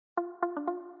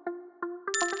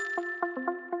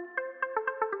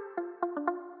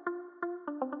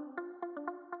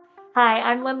Hi,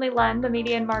 I'm Lindley Lund, the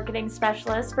Media and Marketing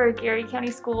Specialist for Geary County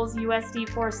Schools USD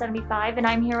 475, and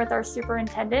I'm here with our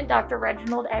Superintendent, Dr.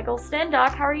 Reginald Eggleston.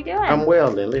 Doc, how are you doing? I'm well,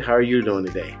 Lindley. How are you doing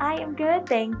today? I am good,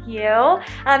 thank you.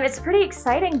 It's a pretty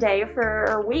exciting day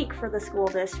or week for the school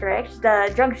district.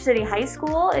 The Junction City High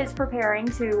School is preparing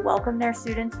to welcome their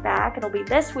students back. It'll be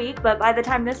this week, but by the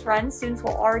time this runs, students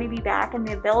will already be back in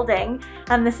the building.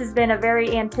 This has been a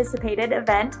very anticipated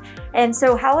event. And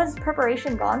so how has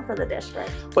preparation gone for the district?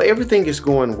 Well, everything is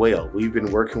going well. We've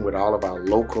been working with all of our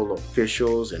local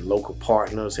officials and local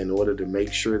partners in order to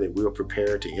make sure that we're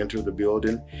prepared to enter the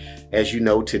building. As you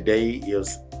know, today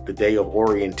is the day of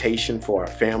orientation for our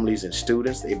families and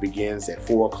students. It begins at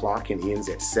 4 o'clock and ends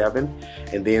at 7.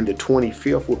 And then the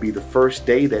 25th will be the first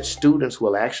day that students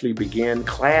will actually begin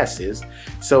classes.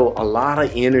 So a lot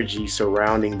of energy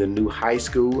surrounding the new high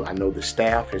school. I know the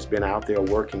staff has been out there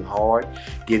working hard,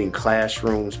 getting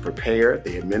classrooms prepared.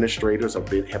 The administrators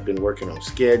have been working on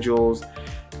schedules,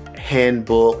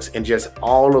 handbooks, and just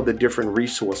all of the different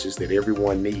resources that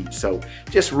everyone needs. So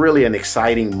just really an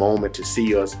exciting moment to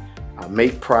see us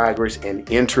make progress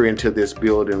and enter into this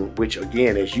building, which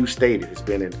again, as you stated, has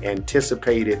been an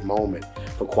anticipated moment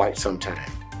for quite some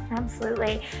time.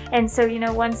 Absolutely. And so,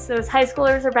 once those high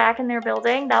schoolers are back in their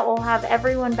building, that will have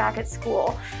everyone back at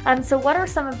school. So what are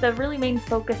some of the really main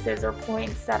focuses or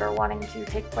points that are wanting to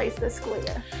take place this school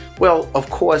year? Well, of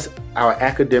course, our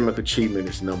academic achievement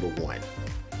is number one.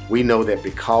 We know that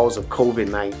because of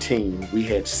COVID-19, we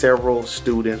had several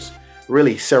students,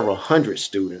 really several hundred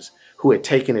students, who had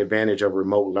taken advantage of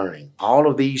remote learning. All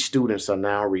of these students are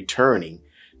now returning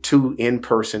to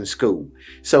in-person school.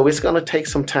 So it's going to take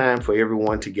some time for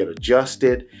everyone to get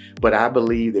adjusted, but I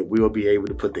believe that we'll be able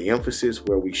to put the emphasis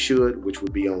where we should, which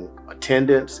would be on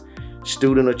attendance,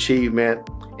 student achievement,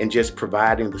 and just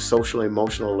providing the social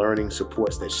emotional learning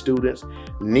supports that students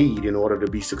need in order to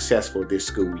be successful this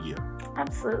school year.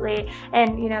 Absolutely.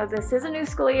 And this is a new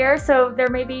school year, so there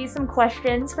may be some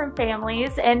questions from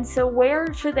families. And so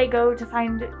where should they go to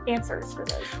find answers for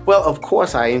those? Well, of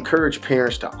course, I encourage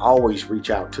parents to always reach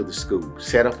out to the school,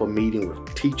 set up a meeting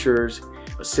with teachers,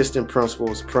 assistant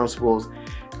principals,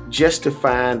 just to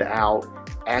find out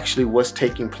actually what's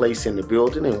taking place in the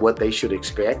building and what they should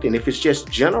expect. And if it's just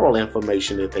general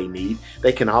information that they need,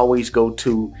 they can always go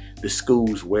to the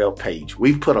school's web page.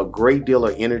 We've put a great deal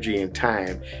of energy and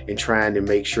time in trying to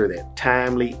make sure that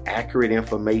timely, accurate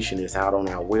information is out on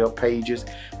our web pages,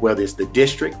 whether it's the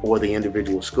district or the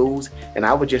individual schools. And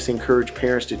I would just encourage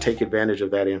parents to take advantage of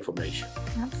that information.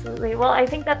 Absolutely. Well, I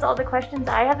think that's all the questions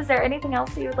I have. Is there anything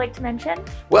else that you would like to mention?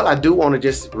 Well, I do want to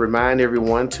just remind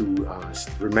everyone to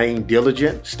remain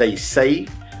diligent, stay safe,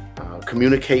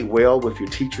 communicate well with your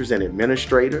teachers and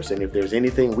administrators. And if there's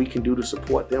anything we can do to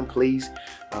support them, please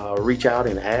reach out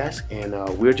and ask. And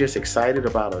we're just excited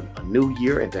about a new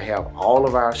year and to have all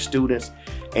of our students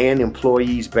and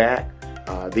employees back.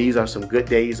 These are some good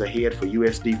days ahead for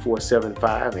USD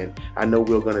 475, and I know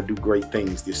we're going to do great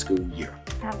things this school year.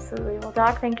 Absolutely. Well,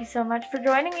 Doc, thank you so much for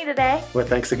joining me today. Well,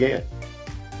 thanks again.